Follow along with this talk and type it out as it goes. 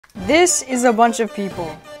This is a bunch of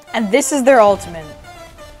people, and this is their ultimate.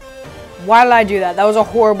 Why did I do that? That was a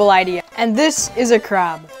horrible idea. And this is a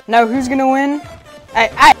crab. Now who's gonna win?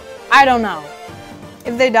 I don't know.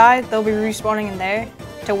 If they die, they'll be respawning in there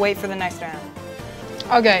to wait for the next round.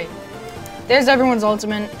 Okay, there's everyone's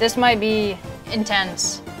ultimate. This might be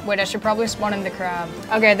intense. Wait, I should probably spawn in the crab.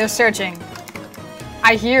 Okay, they're searching.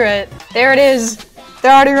 I hear it. There it is.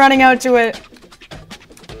 They're already running out to it.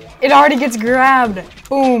 It already gets grabbed.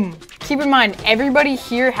 Boom. Keep in mind, everybody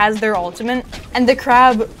here has their ultimate, and the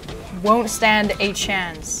crab won't stand a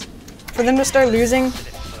chance. For them to start losing,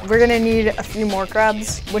 we're gonna need a few more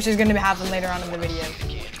crabs, which is gonna happen later on in the video.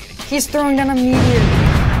 He's throwing down a meteor.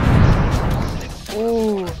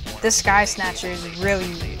 Ooh, this sky snatcher is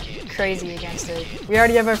really crazy against it. We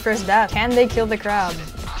already have our first death. Can they kill the crab?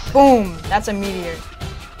 Boom, that's a meteor.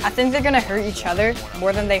 I think they're gonna hurt each other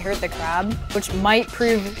more than they hurt the crab, which might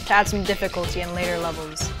prove to add some difficulty in later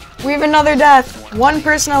levels. We have another death. One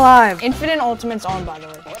person alive. Infinite ultimate's on, by the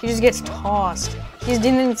way. He just gets tossed. He's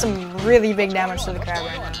dealing some really big damage to the crab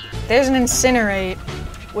right now. There's an incinerate,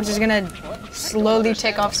 which is gonna slowly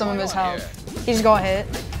take off some of his health. He just got hit.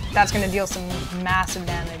 That's gonna deal some massive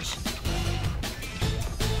damage.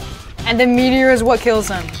 And the meteor is what kills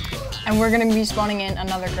him. And we're gonna be spawning in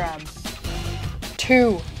another crab.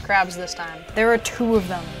 2 crabs this time. There are 2 of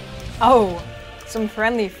them. Oh, some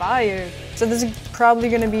friendly fire. So this is probably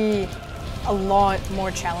gonna be a lot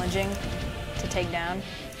more challenging to take down.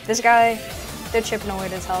 This guy, they're chipping away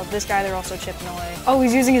at his health. This guy, they're also chipping away. Oh,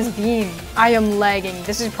 he's using his beam. I am lagging.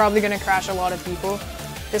 This is probably gonna crash a lot of people.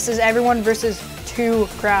 This is everyone versus 2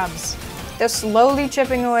 crabs. They're slowly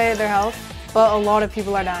chipping away at their health, but a lot of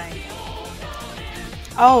people are dying.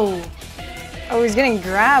 Oh, he's getting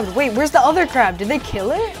grabbed. Wait, where's the other crab? Did they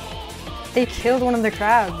kill it? They killed one of the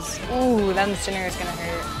crabs. Ooh, that incinerator is gonna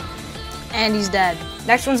hurt. And he's dead.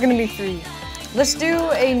 Next one's gonna be 3. Let's do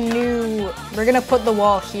a new, we're gonna put the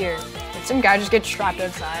wall here. Did some guy just get trapped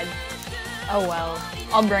outside? Oh well,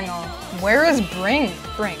 I'll bring all. Where is Bring?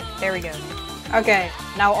 Bring, there we go. Okay,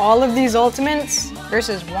 now all of these ultimates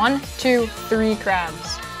versus 1, 2, 3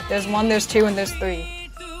 crabs. There's 1, there's 2, and there's 3.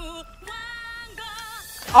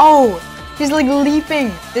 Oh, he's like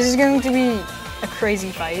leaping. This is going to be a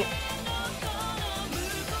crazy fight.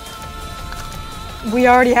 We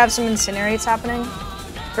already have some incinerates happening.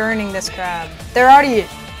 Burning this crab. They're already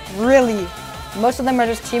really, most of them are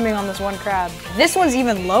just teaming on this one crab. This one's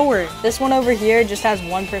even lower. This one over here just has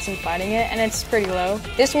 1 person fighting it, and it's pretty low.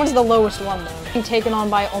 This one's the lowest one though. Being taken on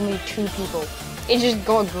by only 2 people. It just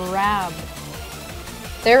got grabbed.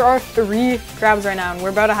 There are 3 crabs right now, and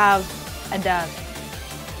we're about to have a death.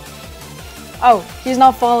 Oh, he's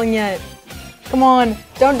not falling yet. Come on,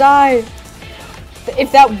 don't die.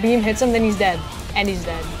 If that beam hits him, then he's dead. And he's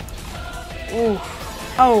dead. Ooh.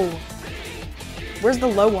 Oh. Where's the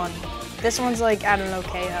low one? This one's like at an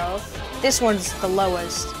okay health. This one's the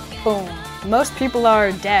lowest. Boom. Most people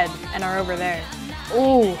are dead and are over there.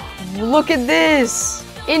 Ooh, look at this.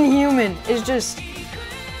 Inhuman is just,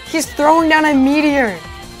 he's throwing down a meteor.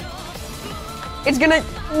 It's gonna,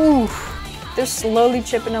 ooh. They're slowly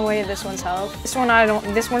chipping away at this one's health. This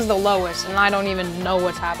one's the lowest, and I don't even know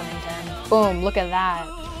what's happening to him. Boom, look at that.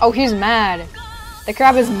 Oh, he's mad. The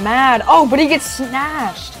crab is mad. Oh, but he gets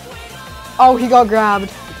snatched. Oh, he got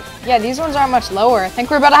grabbed. Yeah, these ones aren't much lower. I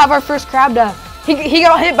think we're about to have our first crab death. He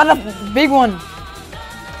got hit by the big one.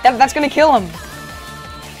 That's gonna kill him.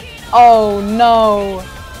 Oh, no.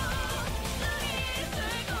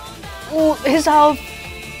 Ooh, his health.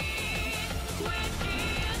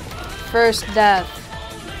 First death.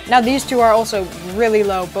 Now these 2 are also really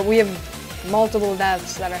low, but we have multiple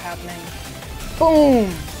deaths that are happening.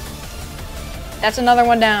 Boom! That's another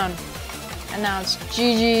one down. And now it's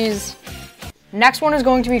GG's. Next one is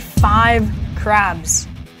going to be 5 crabs.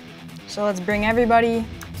 So let's bring everybody.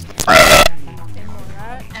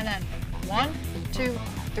 And then 1, 2,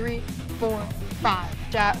 3, 4, 5.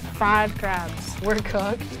 5 crabs. We're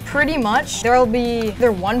cooked. Pretty much, there'll be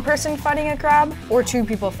either 1 person fighting a crab or 2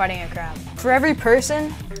 people fighting a crab. For every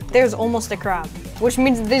person, there's almost a crab, which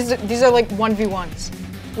means these are like 1v1s,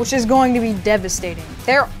 which is going to be devastating.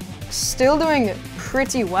 They're still doing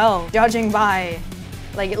pretty well, judging by,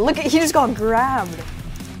 like, look at, he just got grabbed.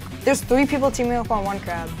 There's 3 people teaming up on 1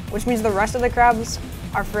 crab, which means the rest of the crabs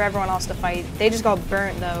are for everyone else to fight. They just got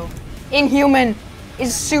burnt though. Inhuman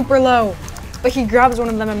is super low. But he grabs one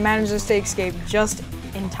of them and manages to escape just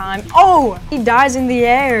in time. Oh, he dies in the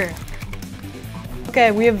air.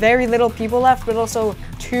 Okay, we have very little people left, but also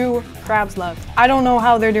 2 crabs left. I don't know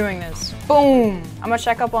how they're doing this. Boom. I'm gonna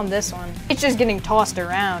check up on this one. It's just getting tossed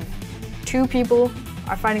around. 2 people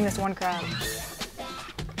are fighting this 1 crab.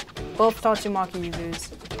 Both Tatsumaki you lose.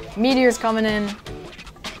 Meteor's coming in.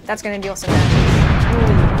 That's gonna deal some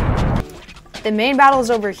damage. Ooh. The main battle is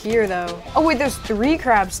over here though. Oh wait, there's 3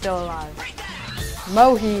 crabs still alive.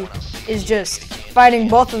 Mohi is just fighting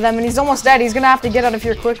both of them and he's almost dead. He's gonna have to get out of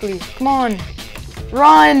here quickly. Come on.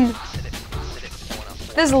 Run!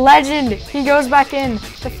 This legend, he goes back in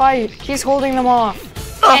to fight. He's holding them off.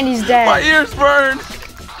 And he's dead. My ears burn!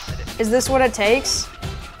 Is this what it takes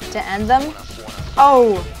to end them?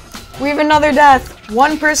 Oh, we have another death.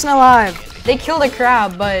 1 person alive. They killed a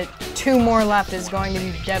crab, but 2 more left is going to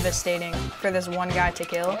be devastating for this one guy to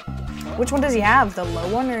kill. Which one does he have? The low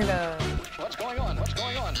one or the... What's going on? What's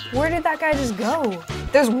going on? Where did that guy just go?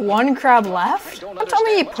 There's 1 crab left? Don't tell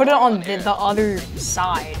me he put it on the other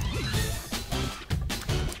side.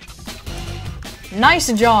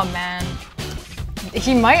 Nice job, man.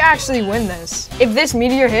 He might actually win this. If this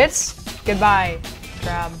meteor hits, goodbye,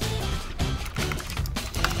 crab.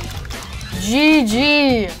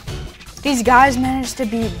 GG. These guys managed to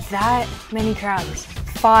beat that many crabs.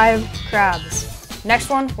 5 crabs. Next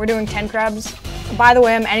one, we're doing 10 crabs. By the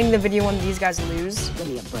way, I'm ending the video when these guys lose.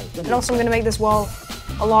 And also I'm gonna make this wall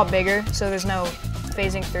a lot bigger so there's no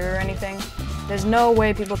phasing through or anything. There's no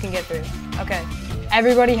way people can get through. Okay,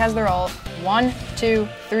 everybody has their ult. 1, 2,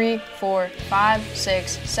 3, 4, 5,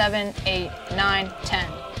 6, 7, 8, 9,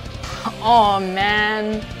 10. Oh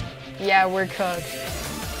man. Yeah, we're cooked.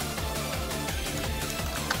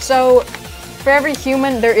 So, for every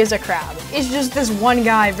human, there is a crab. It's just this one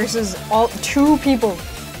guy versus 2 people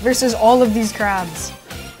versus all of these crabs.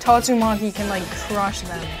 Tatsumaki can like crush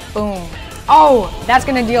them. Boom. Oh, that's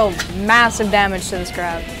gonna deal massive damage to this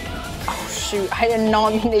crab. Oh shoot, I did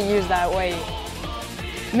not mean to use that, wait.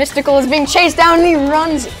 Mystical is being chased down and he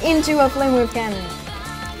runs into a flame wave cannon.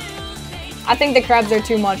 I think the crabs are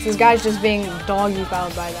too much. This guy's just being doggy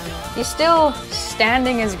fouled by them. He's still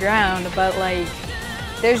standing his ground, but like,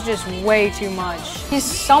 there's just way too much. He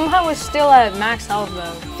somehow is still at max health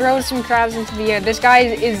though. Throws some crabs into the air. This guy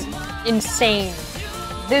is insane.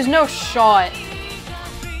 There's no shot.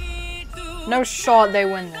 No shot they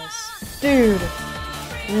win this. Dude,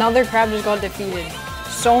 another crab just got defeated.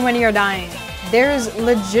 So many are dying. There's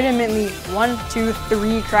legitimately 1, 2,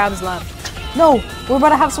 3 crabs left. No, we're about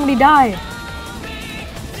to have somebody die.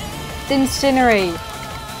 Incinerate.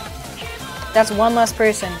 That's 1 less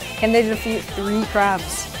person. Can they defeat 3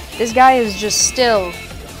 crabs? This guy is just still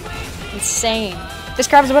insane. This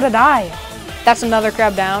crab's about to die. That's another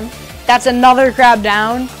crab down. That's another crab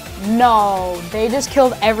down. No, they just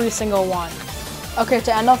killed every single one. Okay,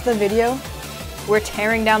 to end off the video, we're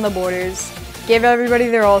tearing down the borders. Give everybody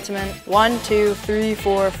their ultimate. 1, 2, 3,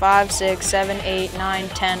 4, 5, 6, 7, 8, 9,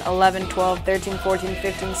 10, 11, 12, 13, 14,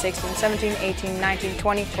 15, 16, 17, 18, 19,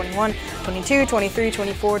 20, 21, 22, 23,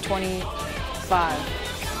 24, 25.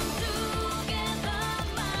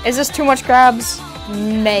 Is this too much crabs?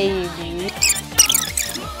 Maybe.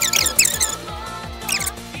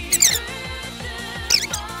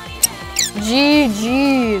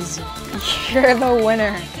 GG's. You're the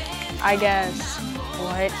winner, I guess.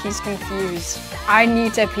 What? He's confused. I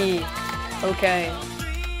need to pee. Okay.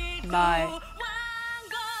 Bye.